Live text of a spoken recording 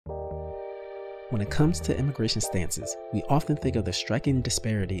When it comes to immigration stances, we often think of the striking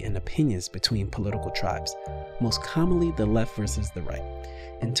disparity in opinions between political tribes, most commonly the left versus the right,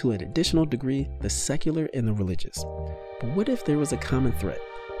 and to an additional degree, the secular and the religious. But what if there was a common thread,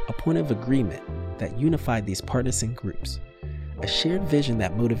 a point of agreement that unified these partisan groups? A shared vision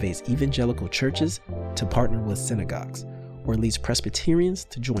that motivates evangelical churches to partner with synagogues, or leads Presbyterians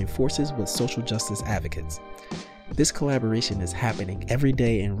to join forces with social justice advocates. This collaboration is happening every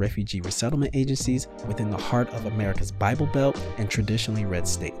day in refugee resettlement agencies within the heart of America's Bible Belt and traditionally red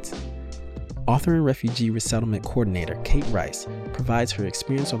states. Author and refugee resettlement coordinator Kate Rice provides her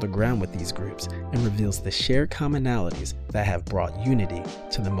experience on the ground with these groups and reveals the shared commonalities that have brought unity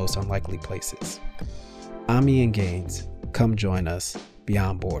to the most unlikely places. I'm Ian Gaines. Come join us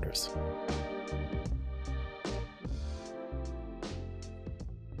beyond borders.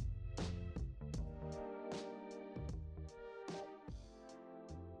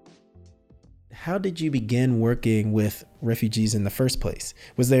 How did you begin working with refugees in the first place?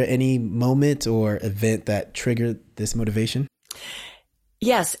 Was there any moment or event that triggered this motivation?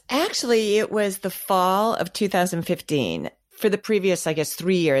 Yes, actually, it was the fall of 2015. For the previous,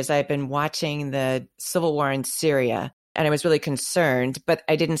 3 years, I've been watching the civil war in Syria, and I was really concerned, but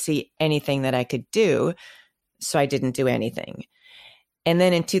I didn't see anything that I could do, so I didn't do anything. And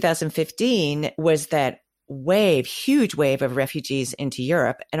then in 2015 was that huge wave of refugees into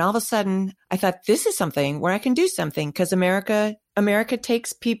Europe. And all of a sudden I thought, this is something where I can do something, because America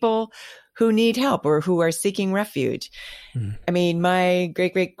takes people who need help or who are seeking refuge. I mean, my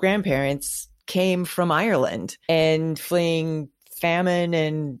great-great-grandparents came from Ireland and fleeing famine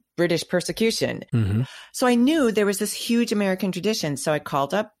and British persecution. So I knew there was this huge American tradition. So I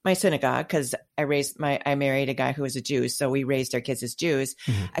called up my synagogue, because I married a guy who was a Jew. So we raised our kids as Jews.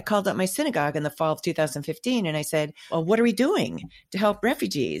 I called up my synagogue in the fall of 2015 and I said, well, what are we doing to help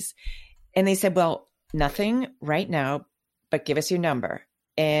refugees? And they said, well, nothing right now, but give us your number.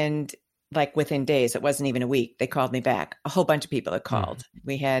 And within days, it wasn't even a week, they called me back. A whole bunch of people had called.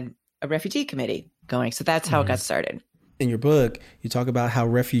 We had a refugee committee going. So that's how it got started. In your book, you talk about how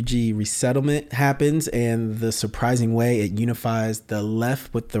refugee resettlement happens and the surprising way it unifies the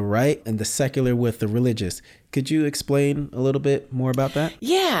left with the right and the secular with the religious. Could you explain a little bit more about that?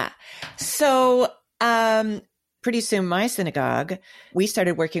 Yeah. So pretty soon my synagogue, we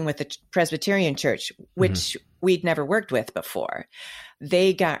started working with the Presbyterian Church, which we'd never worked with before.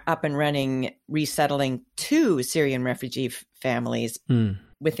 They got up and running, resettling 2 Syrian refugee families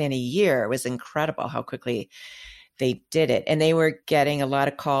within a year. It was incredible how quickly they did it. And they were getting a lot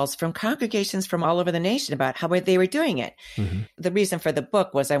of calls from congregations from all over the nation about how they were doing it. The reason for the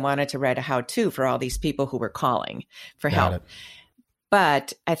book was I wanted to write a how-to for all these people who were calling for help.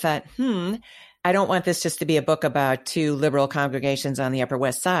 But I thought, I don't want this just to be a book about 2 liberal congregations on the Upper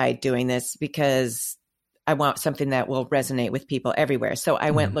West Side doing this, because I want something that will resonate with people everywhere. So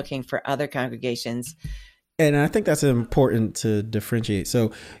I went looking for other congregations. And I think that's important to differentiate.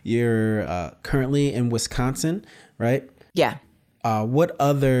 So you're currently in Wisconsin, right? Yeah. What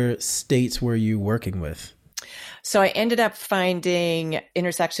other states were you working with? So I ended up finding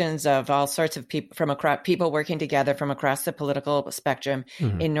intersections of all sorts of people people working together from across the political spectrum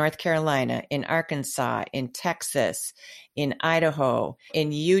in North Carolina, in Arkansas, in Texas, in Idaho,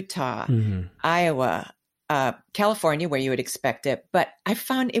 in Utah, Iowa, California, where you would expect it. But I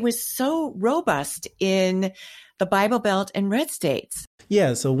found it was so robust in the Bible Belt and red states.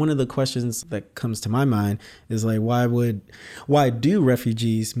 Yeah. So one of the questions that comes to my mind is why do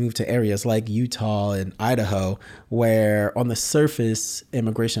refugees move to areas like Utah and Idaho, where on the surface,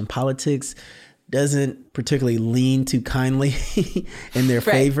 immigration politics doesn't particularly lean too kindly in their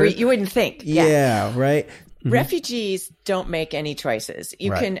favor? You wouldn't think. Yeah. Right. Refugees don't make any choices.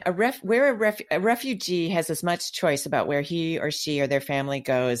 You can a refugee has as much choice about where he or she or their family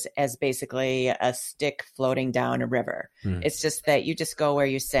goes as basically a stick floating down a river. It's just that you just go where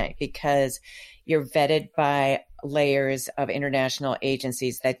you say, because you're vetted by layers of international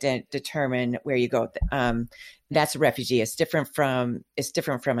agencies that determine where you go. That's a refugee. It's different from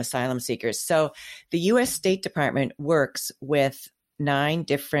asylum seekers. So the U.S. State Department works with 9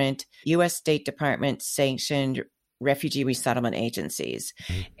 different U.S. State Department sanctioned refugee resettlement agencies,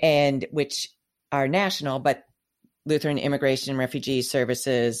 and which are national, but Lutheran Immigration and Refugee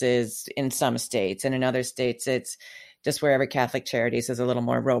Services is in some states, and in other states it's just wherever Catholic Charities is a little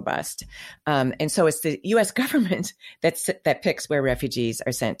more robust. And so it's the U.S. government that picks where refugees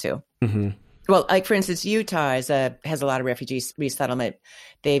are sent to. Well, for instance, Utah has a lot of refugee resettlement.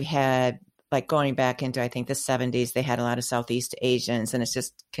 They've had going back into, I think, the 70s, they had a lot of Southeast Asians, and it's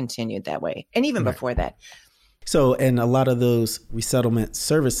just continued that way. And even before that. So, and a lot of those resettlement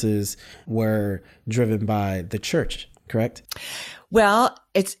services were driven by the church, correct? Well,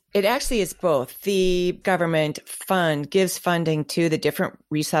 it actually is both. The government gives funding to the different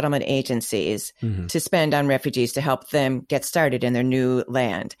resettlement agencies to spend on refugees to help them get started in their new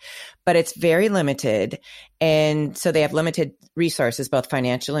land. But it's very limited. And so they have limited resources, both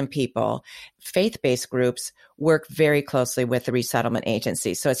financial and people. Faith-based groups work very closely with the resettlement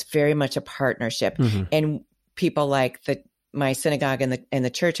agencies. So it's very much a partnership. And people like my synagogue and the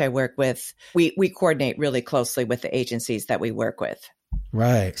church I work with, we coordinate really closely with the agencies that we work with.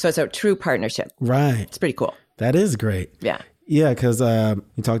 Right. So it's a true partnership. Right. It's pretty cool. That is great. Yeah. Yeah, because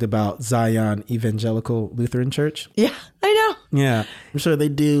you talked about Zion Evangelical Lutheran Church. Yeah, I know. Yeah, I'm sure they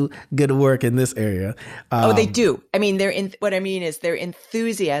do good work in this area. They do. I mean, what I mean is their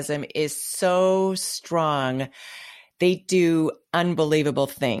enthusiasm is so strong. They do unbelievable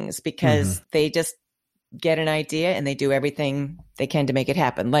things because they just get an idea and they do everything they can to make it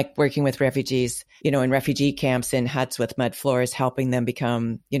happen. Like working with refugees, in refugee camps in huts with mud floors, helping them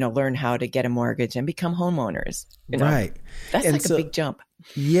become, learn how to get a mortgage and become homeowners. Right. That's like a big jump.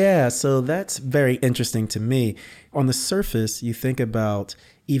 Yeah. So that's very interesting to me. On the surface, you think about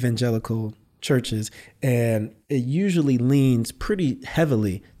evangelical churches and it usually leans pretty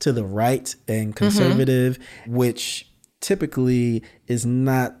heavily to the right and conservative, which typically is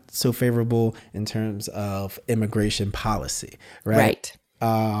not so favorable in terms of immigration policy, right?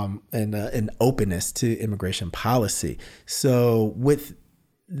 And openness to immigration policy. So with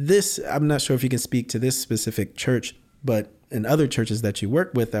this, I'm not sure if you can speak to this specific church, but in other churches that you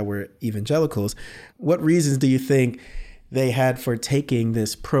work with that were evangelicals, what reasons do you think they had for taking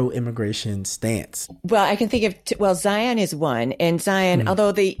this pro-immigration stance? Well, I can think of, Zion is one. And Zion,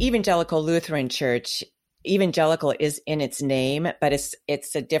 although the Evangelical Lutheran Church, evangelical is in its name, but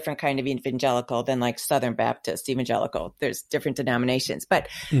it's a different kind of evangelical than like Southern Baptist evangelical. There's different denominations. But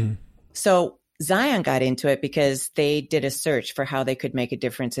so Zion got into it because they did a search for how they could make a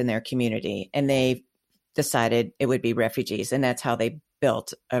difference in their community. And they decided it would be refugees. And that's how they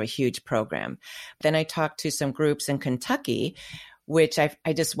built a huge program. Then I talked to some groups in Kentucky, which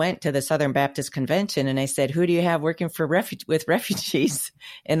I just went to the Southern Baptist Convention and I said, who do you have working with refugees?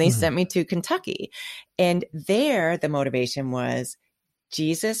 And they sent me to Kentucky. And there the motivation was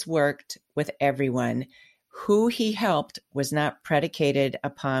Jesus worked with everyone. Who he helped was not predicated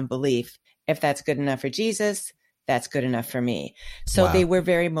upon belief. If that's good enough for Jesus, that's good enough for me. So they were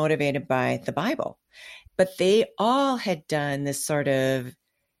very motivated by the Bible. But they all had done this sort of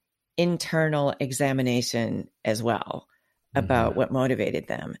internal examination as well about what motivated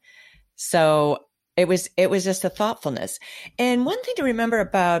them. So it was just a thoughtfulness. And one thing to remember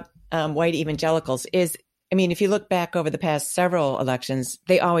about white evangelicals is, I mean, if you look back over the past several elections,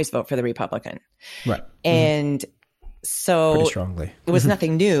 they always vote for the Republican. Right. And so pretty strongly. It was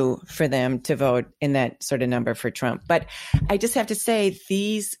nothing new for them to vote in that sort of number for Trump. But I just have to say,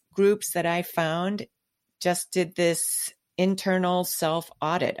 these groups that I found just did this internal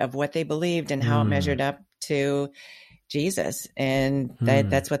self-audit of what they believed and how it measured up to Jesus. And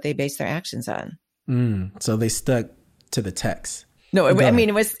that's what they based their actions on. So they stuck to the text. No, I mean,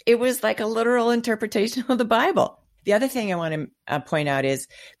 it was like a literal interpretation of the Bible. The other thing I want to point out is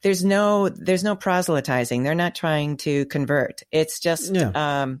there's no proselytizing. They're not trying to convert. It's just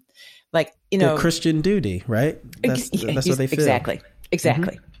like, the Christian duty, right? That's what they feel.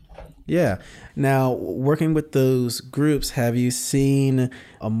 Exactly. Yeah. Now, working with those groups, have you seen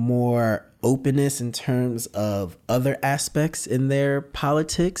a more openness in terms of other aspects in their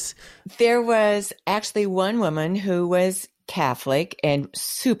politics? There was actually one woman who was Catholic and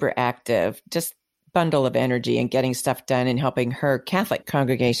super active, just bundle of energy and getting stuff done and helping her Catholic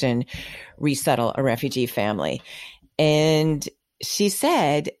congregation resettle a refugee family. And she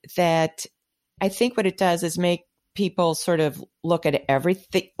said that I think what it does is make people sort of look at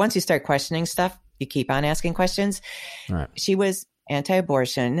everything. Once you start questioning stuff, you keep on asking questions. Right. She was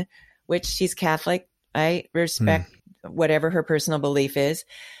anti-abortion, which she's Catholic. I respect whatever her personal belief is.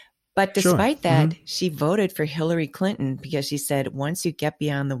 But despite that, she voted for Hillary Clinton because she said, once you get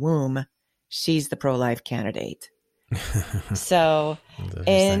beyond the womb, she's the pro-life candidate. But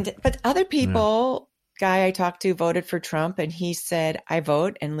other people, guy I talked to voted for Trump and he said, I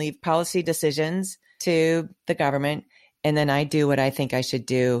vote and leave policy decisions to the government. And then I do what I think I should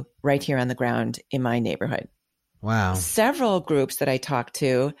do right here on the ground in my neighborhood. Wow. Several groups that I talked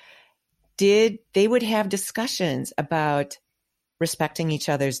to they would have discussions about respecting each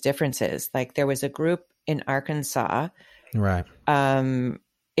other's differences. Like there was a group in Arkansas. Right.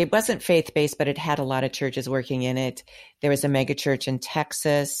 It It wasn't faith-based, but it had a lot of churches working in it. There was a mega church in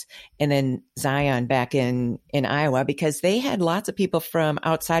Texas and then Zion back in Iowa, because they had lots of people from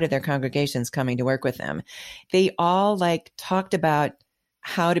outside of their congregations coming to work with them. They all like talked about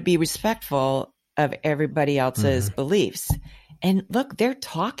how to be respectful of everybody else's beliefs. And look, they're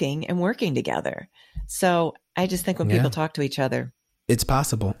talking and working together. So I just think when people talk to each other, it's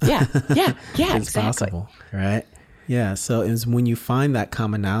possible. Yeah. It's exactly. Possible, right? Yeah. So it's when you find that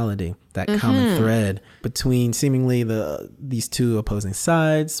commonality, that common thread between seemingly these two opposing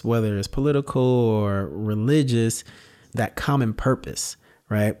sides, whether it's political or religious, that common purpose,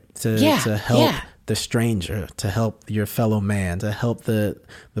 right? To help the stranger, to help your fellow man, to help the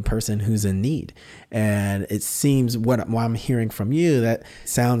person who's in need. And it seems what I'm hearing from you, that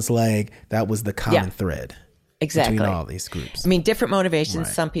sounds like that was the common thread. Exactly. Between all these groups. I mean, different motivations.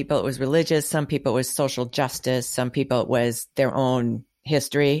 Right. Some people it was religious. Some people it was social justice. Some people it was their own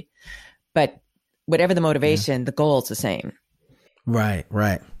history. But whatever the motivation, the goal is the same. Right.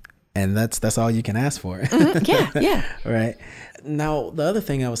 And that's all you can ask for. Yeah. Right. Now, the other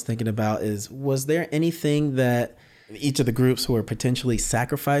thing I was thinking about is, was there anything that each of the groups were potentially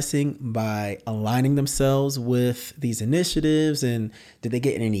sacrificing by aligning themselves with these initiatives? And did they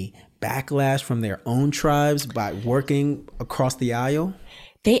get any backlash from their own tribes by working across the aisle?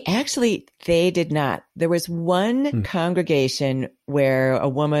 They did not. There was one congregation where a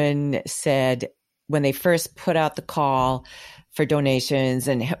woman said, when they first put out the call for donations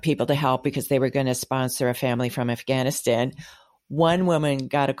and people to help because they were going to sponsor a family from Afghanistan, one woman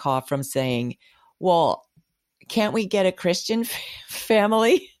got a call from saying, well, can't we get a Christian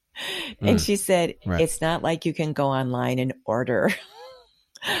family? And she said, It's not like you can go online and order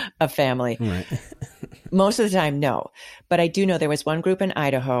a family. Right. Most of the time, no. But I do know there was one group in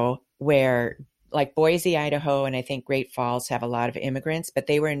Idaho where, like Boise, Idaho, and I think Great Falls have a lot of immigrants, but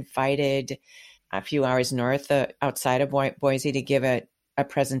they were invited a few hours north outside of Boise to give a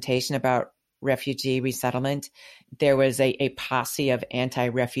presentation about refugee resettlement. There was a posse of an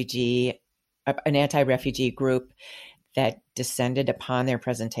anti-refugee group that descended upon their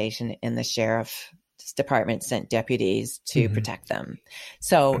presentation, and the sheriff's department sent deputies to protect them.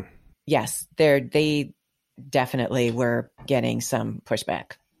 So yes, they definitely were getting some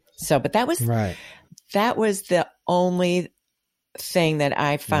pushback. So, but that was the only thing that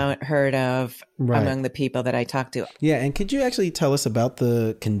I heard of among the people that I talked to. Yeah. And could you actually tell us about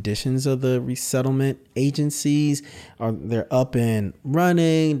the conditions of the resettlement agencies? Are they up and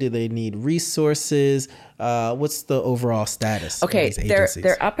running? Do they need resources? What's the overall status of these agencies?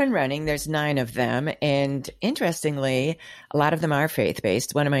 They're up and running. There's 9 of them. And interestingly, a lot of them are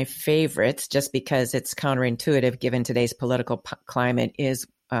faith-based. One of my favorites, just because it's counterintuitive given today's political climate, is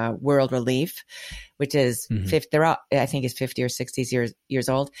World Relief, which is I think is 50 or 60 years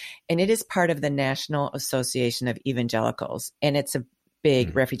old. And it is part of the National Association of Evangelicals. And it's a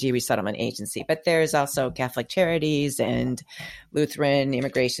big refugee resettlement agency. But there's also Catholic Charities and Lutheran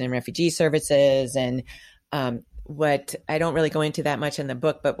Immigration and Refugee Services. And what I don't really go into that much in the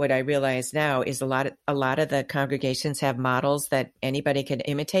book, but what I realize now is a lot of the congregations have models that anybody can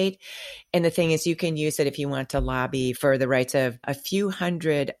imitate. And the thing is, you can use it if you want to lobby for the rights of a few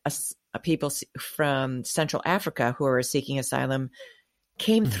hundred people from Central Africa who are seeking asylum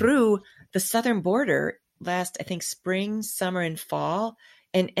came through the southern border last, I think, spring, summer, and fall,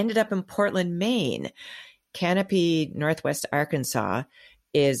 and ended up in Portland, Maine. Canopy Northwest Arkansas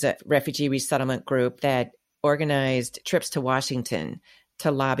is a refugee resettlement group that organized trips to Washington to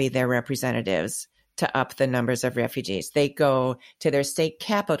lobby their representatives to up the numbers of refugees. They go to their state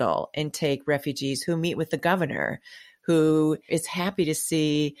capital and take refugees who meet with the governor, who is happy to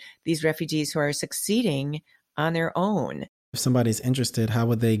see these refugees who are succeeding on their own. If somebody's interested, how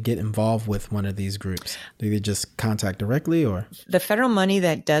would they get involved with one of these groups? Do they just contact directly, or the federal money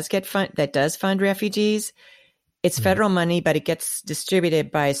that does fund refugees? It's federal money, but it gets distributed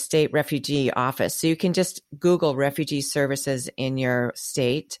by a state refugee office. So you can just Google refugee services in your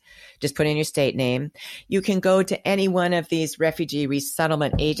state. Just put in your state name. You can go to any one of these refugee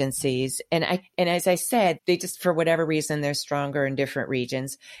resettlement agencies. And as I said, they just, for whatever reason, they're stronger in different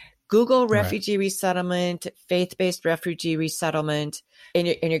regions. Google refugee resettlement, faith-based refugee resettlement, and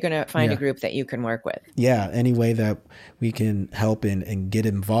you're going to find a group that you can work with. Yeah, any way that we can help and get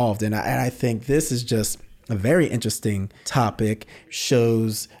involved. And I think this is just a very interesting topic,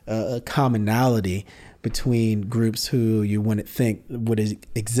 shows a commonality between groups who you wouldn't think would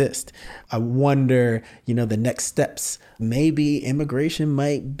exist. I wonder, the next steps. Maybe immigration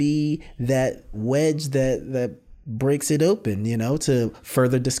might be that wedge that breaks it open, to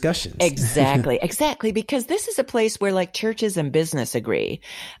further discussions. Exactly. Because this is a place where like churches and business agree,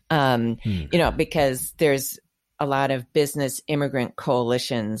 because there's a lot of business immigrant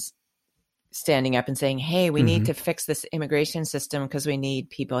coalitions standing up and saying, hey, we need to fix this immigration system because we need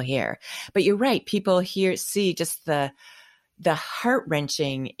people here. But you're right. People here see just the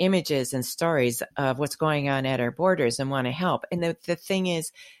heart-wrenching images and stories of what's going on at our borders and want to help. And the thing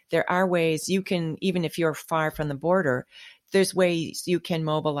is, there are ways you can, even if you're far from the border, there's ways you can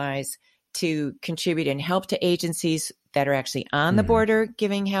mobilize to contribute and help to agencies that are actually on the border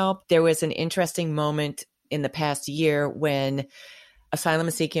giving help. There was an interesting moment in the past year when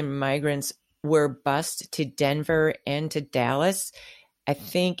asylum-seeking migrants were bused to Denver and to Dallas. I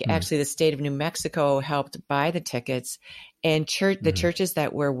think actually the state of New Mexico helped buy the tickets, and the churches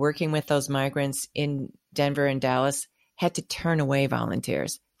that were working with those migrants in Denver and Dallas had to turn away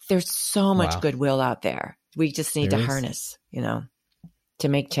volunteers. There's so much goodwill out there. We just need to harness, to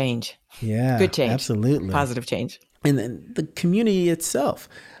make change. Yeah, good change. Absolutely. Positive change. And then the community itself,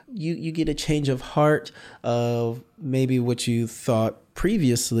 you get a change of heart of maybe what you thought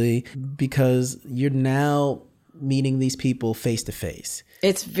previously, because you're now meeting these people face to face.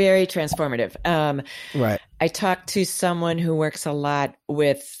 It's very transformative. Right. I talked to someone who works a lot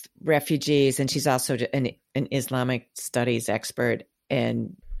with refugees, and she's also an Islamic studies expert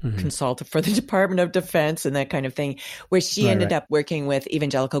and consultant for the Department of Defense and that kind of thing, where she ended up working with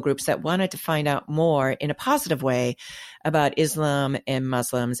evangelical groups that wanted to find out more in a positive way about Islam and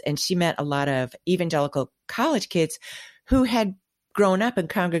Muslims. And she met a lot of evangelical college kids who had grown up in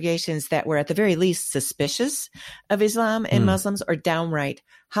congregations that were at the very least suspicious of Islam and Muslims or downright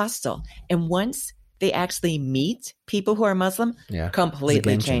hostile. And once they actually meet people who are Muslim,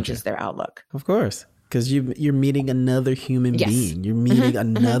 completely changes their outlook. Of course. Because you're meeting another human being. You're meeting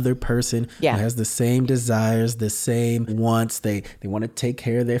another person who has the same desires, the same wants. They want to take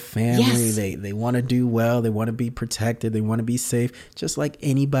care of their family. They want to do well. They want to be protected. They want to be safe, just like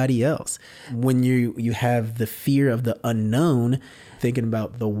anybody else. When you have the fear of the unknown, thinking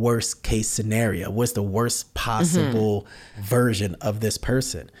about the worst case scenario, what's the worst possible version of this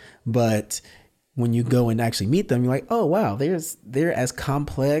person? But when you go and actually meet them, you're like, oh, wow, they're as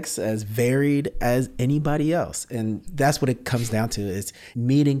complex, as varied as anybody else. And that's what it comes down to, is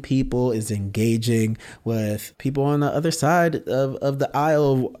meeting people, is engaging with people on the other side of the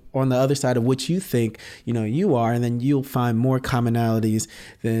aisle, on the other side of what you think, you are. And then you'll find more commonalities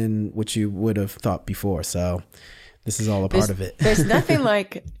than what you would have thought before. So this is all a part of it. There's nothing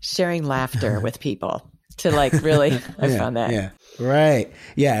like sharing laughter with people to really, I found that. Yeah. Right.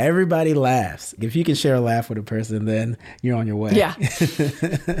 Yeah. Everybody laughs. If you can share a laugh with a person, then you're on your way. Yeah.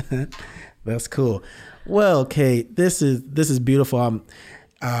 That's cool. Well, Kate, this is beautiful.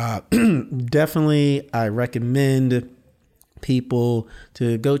 Definitely, I recommend people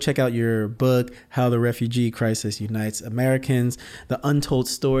to go check out your book, How the Refugee Crisis Unites Americans, the untold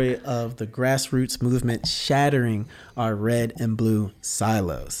story of the grassroots movement shattering our red and blue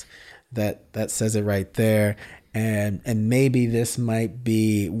silos. That says it right there. And maybe this might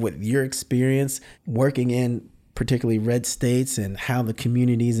be with your experience working in particularly red states and how the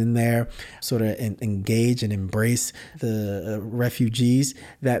communities in there sort of engage and embrace the refugees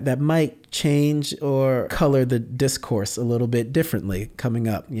that might change or color the discourse a little bit differently coming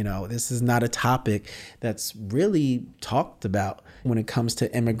up. This is not a topic that's really talked about when it comes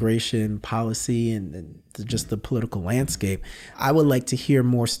to immigration policy and just the political landscape. I would like to hear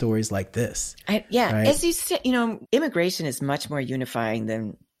more stories like this. Right? As you said, immigration is much more unifying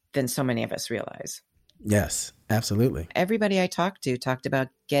than so many of us realize. Yes, absolutely. Everybody I talked about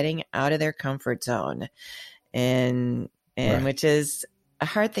getting out of their comfort zone, and which is a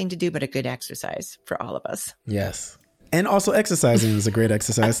hard thing to do, but a good exercise for all of us. Yes. And also exercising is a great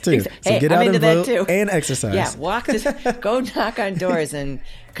exercise too. So get out and vote and exercise. Yeah, go knock on doors and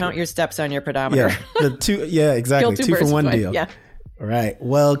count your steps on your pedometer. Exactly. 2 for 1 deal. Yeah. All right.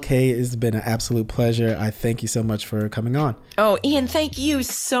 Well, Kay, it's been an absolute pleasure. I thank you so much for coming on. Oh, Ian, thank you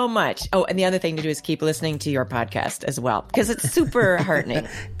so much. Oh, and the other thing to do is keep listening to your podcast as well, because it's super heartening.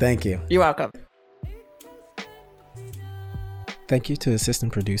 Thank you. You're welcome. Thank you to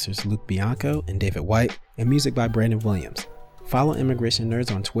assistant producers Luke Bianco and David White, and music by Brandon Williams. Follow Immigration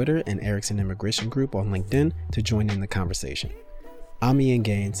Nerds on Twitter and Erickson Immigration Group on LinkedIn to join in the conversation. I'm Ian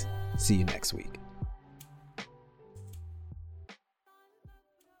Gaines. See you next week.